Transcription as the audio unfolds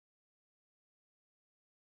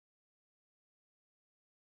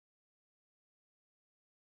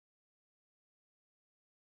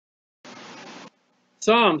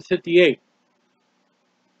Psalms 58.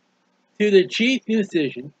 To the chief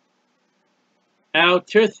musician,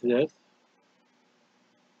 Altirthus,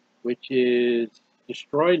 which is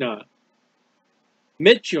destroy not,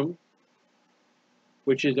 Mitchum,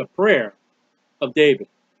 which is a prayer of David.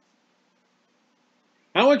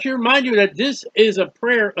 I want to remind you that this is a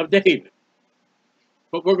prayer of David.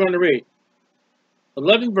 What we're going to read.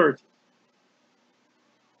 11 verses.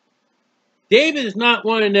 David is not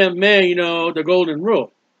one of them men, you know, the golden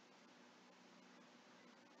rule.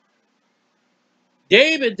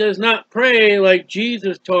 David does not pray like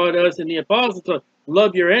Jesus taught us and the apostles taught,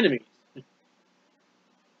 love your enemies.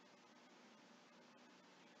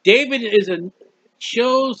 David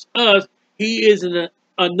shows us he is in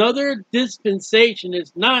another dispensation.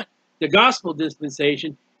 It's not the gospel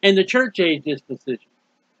dispensation and the church age dispensation.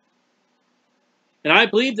 And I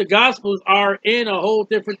believe the Gospels are in a whole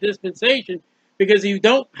different dispensation because you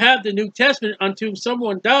don't have the New Testament until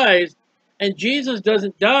someone dies, and Jesus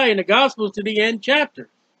doesn't die in the Gospels to the end chapter.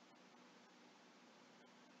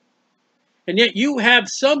 And yet you have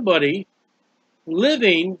somebody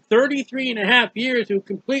living 33 and a half years who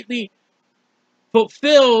completely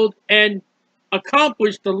fulfilled and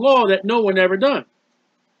accomplished the law that no one ever done.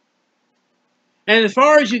 And as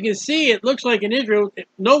far as you can see, it looks like in Israel,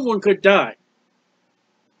 no one could die.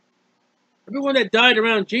 Everyone that died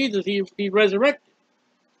around Jesus, he resurrected.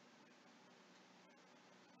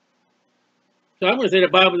 So I'm going to say the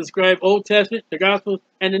Bible describes Old Testament, the Gospels,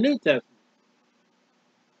 and the New Testament.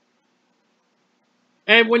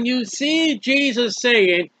 And when you see Jesus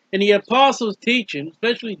saying, and the apostles teaching,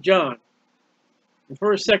 especially John, in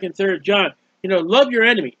 1st, 2nd, 3rd John, you know, love your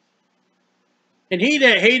enemies. And he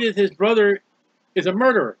that hateth his brother is a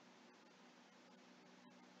murderer.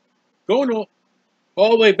 Going all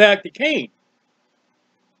the way back to Cain.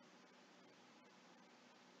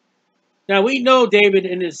 Now, we know David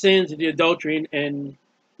in his sins of the adultery and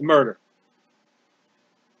the murder.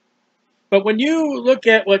 But when you look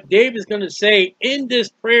at what David's going to say in this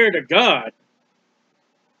prayer to God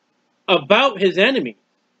about his enemies,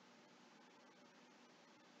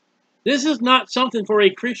 this is not something for a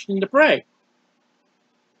Christian to pray.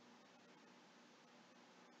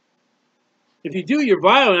 If you do, you're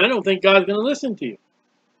violent. I don't think God's going to listen to you.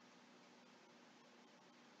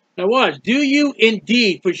 Now watch. Do you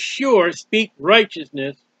indeed for sure speak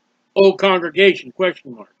righteousness, O congregation?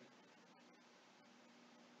 Question mark.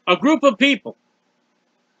 A group of people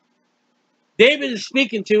David is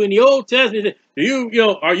speaking to in the Old Testament.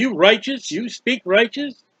 Are you righteous? You speak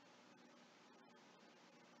righteous?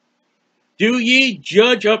 Do ye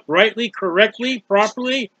judge uprightly, correctly,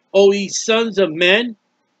 properly, O ye sons of men?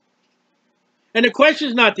 And the question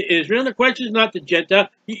is not to Israel, and the question is not to Gentile.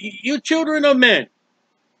 You children of men.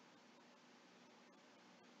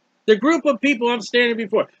 The group of people I'm standing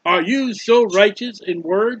before, are you so righteous in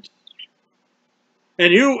words?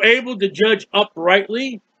 And you able to judge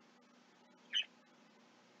uprightly?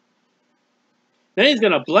 Then he's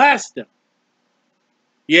going to blast them.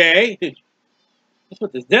 Yea, that's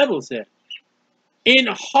what the devil said. In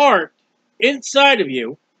heart, inside of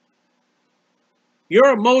you,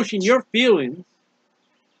 your emotion, your feelings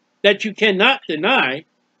that you cannot deny.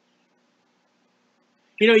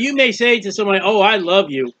 You know, you may say to somebody, oh, I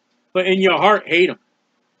love you, but in your heart, hate them.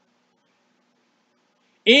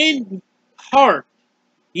 In heart,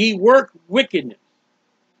 ye work wickedness.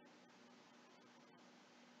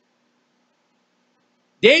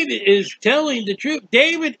 David is telling the truth.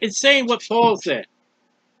 David is saying what Paul said.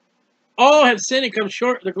 All have sinned and come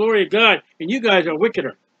short of the glory of God, and you guys are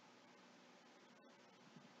wickeder.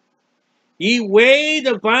 Ye weigh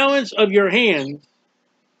the violence of your hands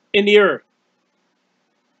in the earth.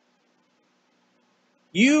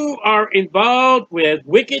 You are involved with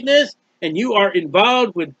wickedness, and you are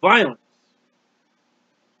involved with violence.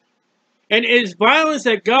 And it is violence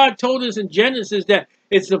that God told us in Genesis that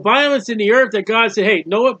it's the violence in the earth that God said, hey,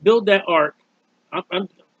 Noah, build that ark. I'm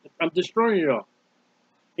destroying it all,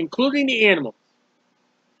 including the animals.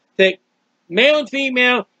 Take male and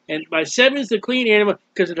female, and by sevens the clean animal,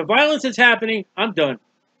 because of the violence that's happening, I'm done.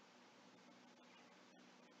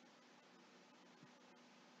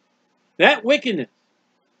 That wickedness.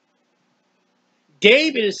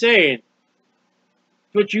 David is saying,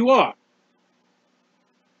 what you are.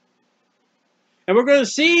 And we're going to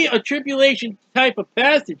see a tribulation type of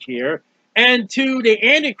passage here, and to the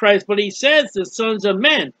Antichrist, but he says the sons of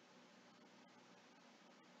men.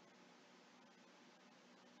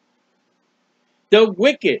 The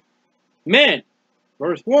wicked men,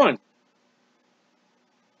 verse 1.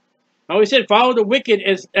 I always said follow the wicked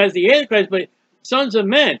as the Antichrist, but sons of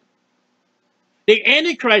men. The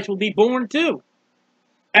Antichrist will be born too.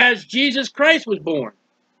 as Jesus Christ was born.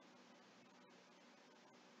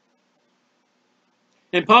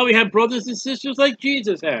 And probably have brothers and sisters like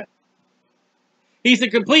Jesus had. He's the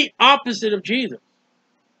complete opposite of Jesus.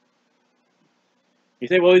 You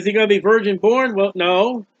say, well, is he going to be virgin born? Well,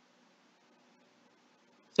 no.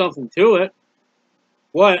 Something to it.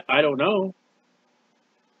 What? I don't know.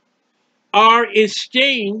 Are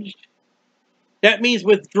estranged, that means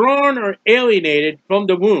withdrawn or alienated from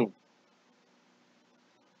the womb.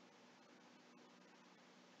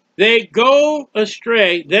 They go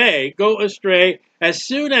astray as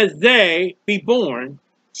soon as they be born,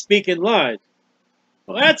 speaking lies.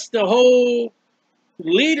 Well, that's the whole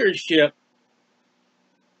leadership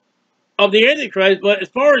of the Antichrist. But as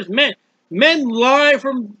far as men lie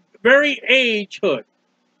from very agehood.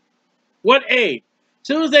 What age? As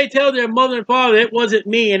soon as they tell their mother and father, it wasn't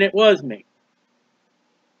me and it was me.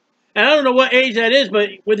 And I don't know what age that is, but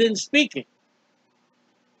within speaking.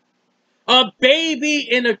 A baby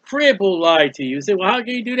in a crib will lie to you. You say, well, how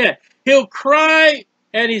can you do that? He'll cry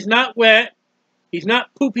and he's not wet. He's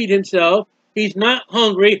not poopied himself. He's not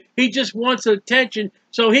hungry. He just wants attention.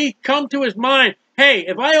 So he come to his mind, hey,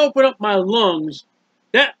 if I open up my lungs,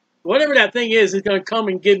 that whatever that thing is going to come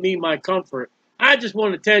and give me my comfort. I just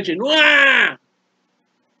want attention. Wah!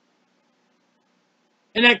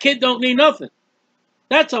 And that kid don't need nothing.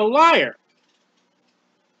 That's a liar.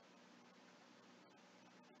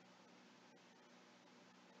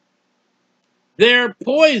 They're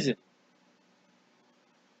poison.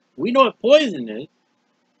 We know what poison is.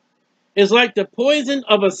 It's like the poison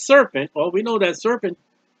of a serpent. Well, we know that serpent,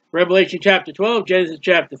 Revelation chapter 12, Genesis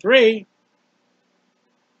chapter 3.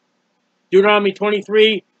 Deuteronomy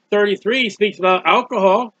 23:33 speaks about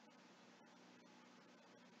alcohol.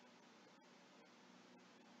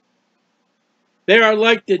 They are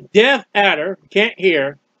like the deaf adder, can't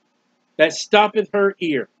hear, that stoppeth her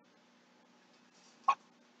ear.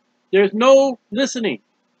 There's no listening.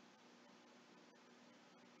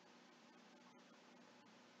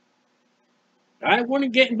 I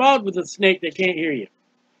wouldn't get involved with a snake that can't hear you.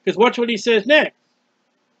 Because watch what he says next.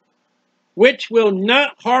 Which will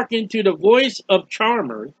not hearken to the voice of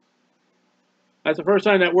charmers. That's the first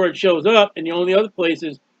time that word shows up. And the only other place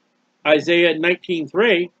is Isaiah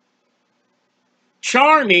 19:3.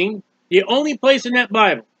 Charming, the only place in that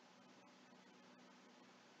Bible.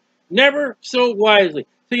 Never so wisely.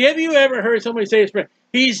 So have you ever heard somebody say this?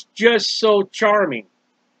 He's just so charming.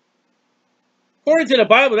 According to the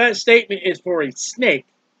Bible, that statement is for a snake.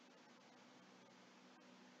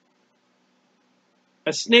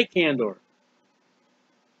 A snake handler.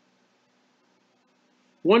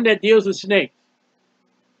 One that deals with snakes.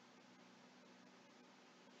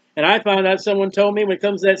 And I found out, someone told me when it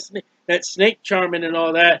comes to that snake charming and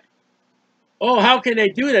all that, oh, how can they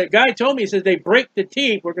do that? A guy told me, he says they break the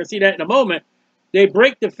teeth. We're going to see that in a moment. They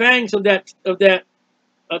break the fangs of that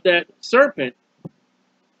serpent.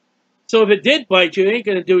 So if it did bite you, it ain't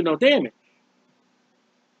going to do no damage.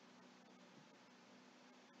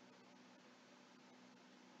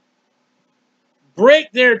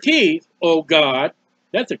 Break their teeth, oh God.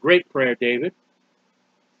 That's a great prayer, David.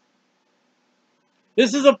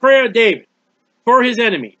 This is a prayer of David for his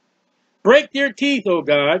enemy. Break their teeth, oh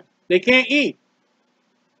God. They can't eat.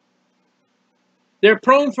 They're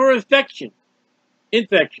prone for infection.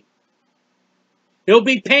 There'll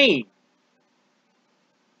be pain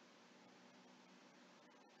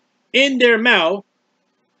in their mouth.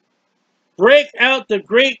 Break out the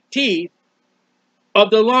great teeth of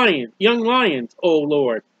the lion, young lions, O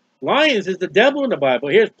Lord. Lions is the devil in the Bible.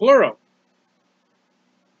 Here's plural.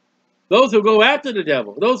 Those who go after the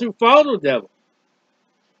devil. Those who follow the devil.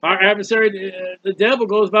 Our adversary, the devil,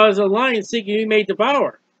 goes about as a lion seeking who he may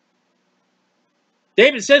devour.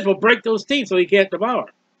 David says, well, break those teeth so he can't devour.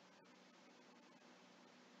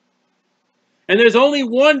 And there's only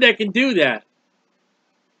one that can do that.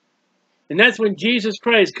 And that's when Jesus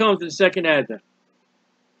Christ comes in the second advent.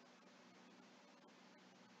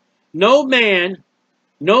 No man,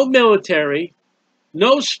 no military,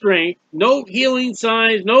 no strength, no healing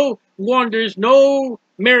signs, no wonders, no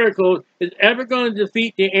miracles is ever going to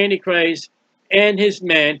defeat the Antichrist and his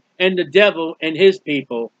men and the devil and his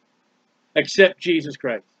people except Jesus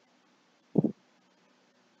Christ.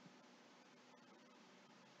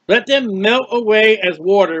 Let them melt away as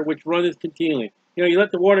water which runneth continually. You know, you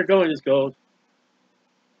let the water go and it just goes.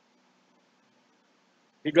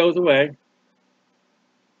 It goes away.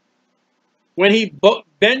 When he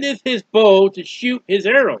bendeth his bow to shoot his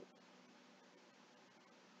arrow.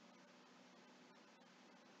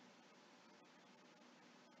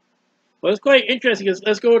 Well, it's quite interesting.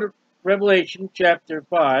 Let's go to Revelation chapter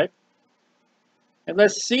 5. And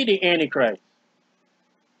let's see the Antichrist.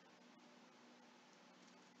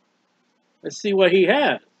 Let's see what he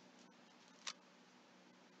has.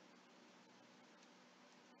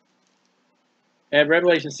 At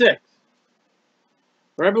Revelation 6.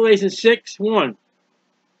 Revelation 6:1.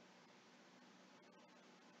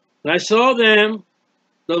 And I saw them,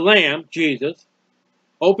 the Lamb, Jesus,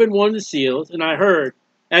 open one of the seals, and I heard,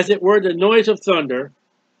 as it were the noise of thunder,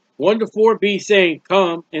 one to four beasts saying,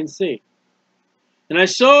 Come and see. And I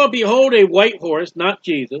saw, behold, a white horse, not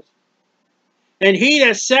Jesus, and he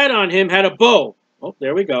that sat on him had a bow. Oh,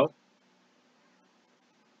 there we go.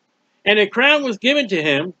 And a crown was given to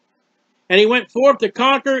him, and he went forth to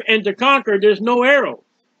conquer, and to conquer there's no arrows.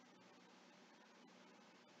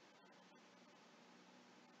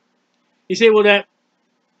 You say, well, that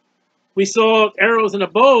we saw arrows in a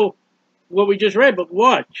bow, what we just read, but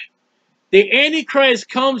watch. The Antichrist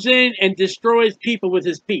comes in and destroys people with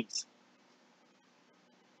his peace.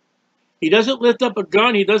 He doesn't lift up a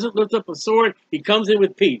gun. He doesn't lift up a sword. He comes in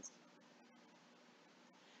with peace.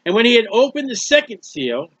 And when he had opened the second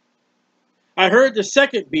seal, I heard the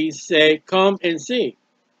second beast say, Come and see.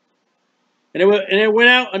 And there went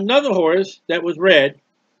out another horse that was red,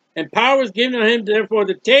 and power was given to him, therefore,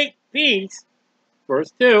 to take peace,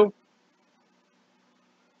 verse 2,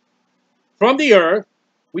 from the earth.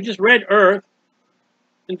 We just read earth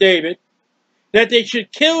and David, that they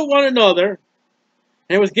should kill one another,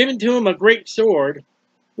 and it was given to him a great sword,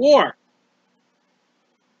 war.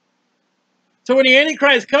 So when the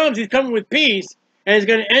Antichrist comes, he's coming with peace, and he's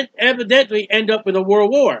going to evidently end up with a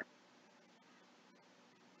world war.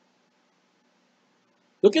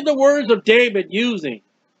 Look at the words of David using,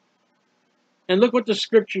 and look what the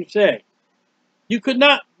scriptures say. You could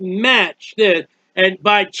not match this and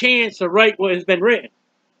by chance to write what has been written.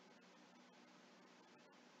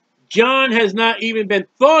 John has not even been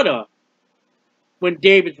thought of when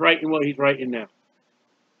David's writing what he's writing now.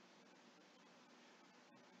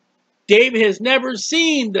 David has never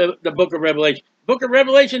seen the book of Revelation. The book of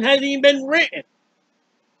Revelation hasn't even been written.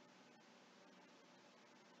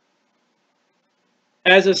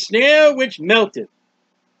 As a snail which melted.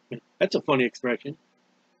 That's a funny expression.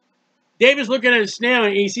 David's looking at a snail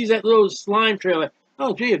and he sees that little slime trail. Like,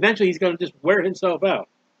 oh, gee, eventually he's going to just wear himself out.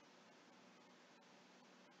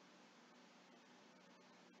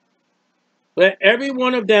 Let every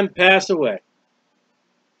one of them pass away.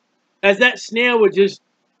 As that snail would just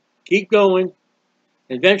keep going,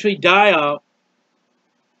 eventually die out,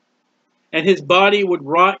 and his body would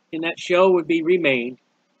rot and that shell would be remained.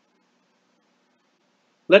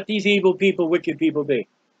 Let these evil people, wicked people be.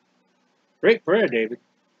 Great prayer, David.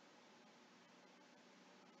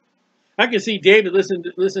 I can see David listen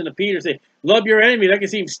to Peter say, love your enemies. I can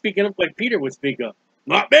see him speaking up like Peter would speak up.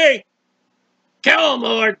 Not me. Kill him,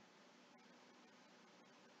 Lord.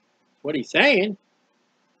 That's what he's saying.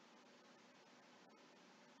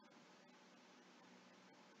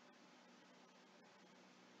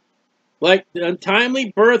 Like the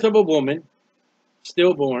untimely birth of a woman,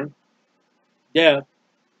 stillborn, death,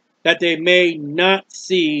 that they may not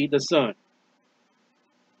see the sun.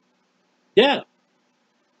 Death.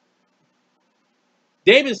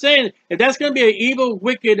 David's saying, if that's going to be an evil,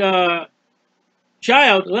 wicked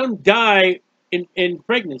child, let him die in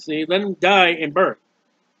pregnancy. Let him die in birth.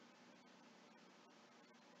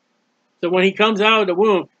 So when he comes out of the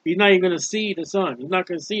womb, he's not even going to see the sun. He's not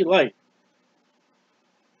going to see light.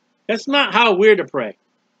 That's not how we're to pray.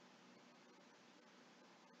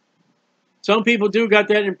 Some people do got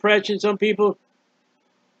that impression. Some people,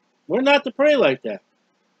 we're not to pray like that.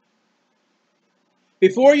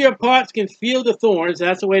 Before your pots can feel the thorns,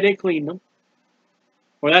 that's the way they clean them.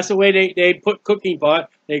 Or that's the way they put cooking pot.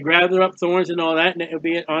 They gather up thorns and all that, and it'll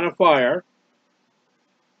be on a fire.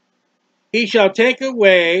 He shall take them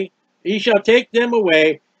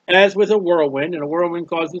away as with a whirlwind, and a whirlwind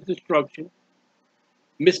causes destruction,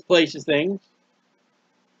 misplaces things,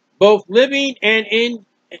 both living and in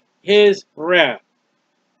his wrath.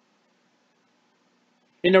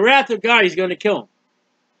 In the wrath of God, he's going to kill him.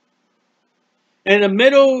 And in the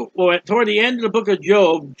middle, or toward the end of the book of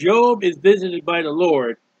Job, Job is visited by the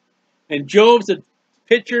Lord. And Job's a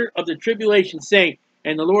picture of the tribulation saint,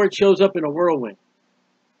 and the Lord shows up in a whirlwind.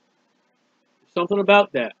 Something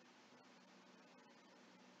about that.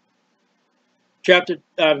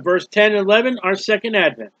 Verse 10 and 11, our second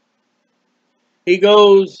advent. He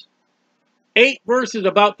goes 8 verses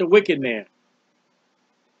about the wicked man.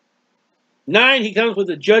 9, he comes with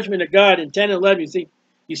the judgment of God. In 10 and 11,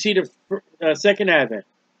 you see the second advent.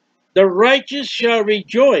 The righteous shall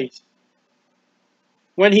rejoice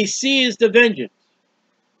when he sees the vengeance,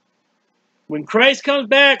 When Christ comes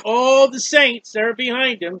back, all the saints that are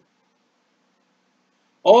behind him,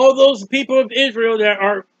 all those people of Israel that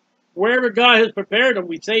are wherever God has prepared them,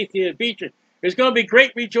 we say to the future, there's going to be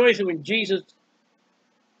great rejoicing when Jesus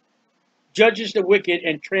judges the wicked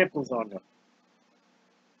and tramples on them.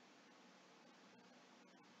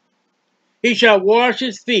 He shall wash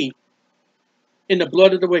his feet in the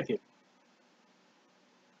blood of the wicked.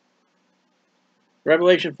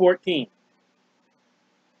 Revelation 14.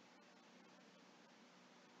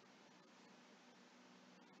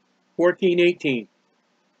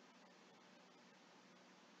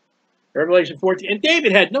 Revelation 14. And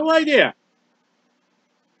David had no idea.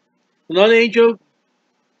 Another angel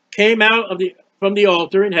came out from the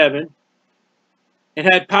altar in heaven and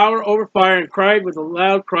had power over fire and cried with a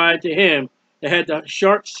loud cry to him that had the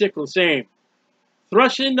sharp sickle, saying,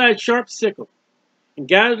 Thrust in thy sharp sickle and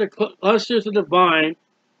gather the clusters of the vine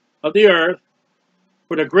of the earth,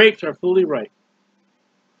 for the grapes are fully ripe.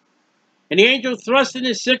 And the angel thrust in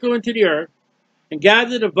his sickle into the earth and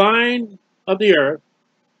gathered the vine of the earth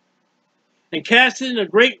and cast it in a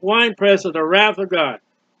great winepress of the wrath of God.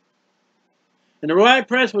 And the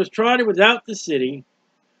winepress was trodden without the city.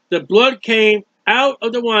 The blood came out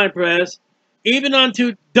of the winepress, even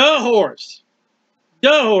unto the horse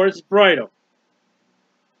bridle,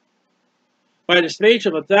 by the space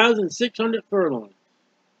of 1,600 furlongs.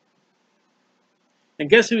 And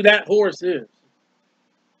guess who that horse is?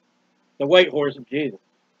 The white horse of Jesus.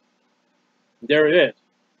 There it is.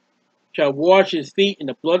 Shall wash his feet in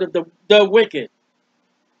the blood of the wicked,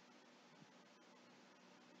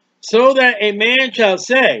 so that a man shall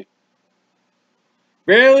say,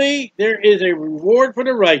 Verily there is a reward for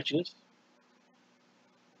the righteous,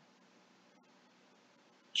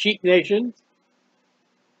 sheep nations,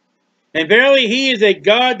 and verily he is a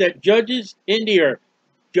God that judges in the earth,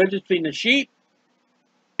 judges between the sheep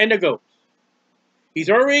and the goats. He's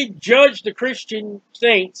already judged the Christian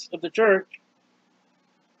saints of the church.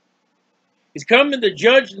 He's coming to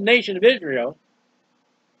judge the nation of Israel.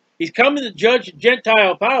 He's coming to judge the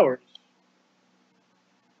Gentile powers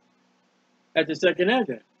at the second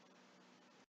advent.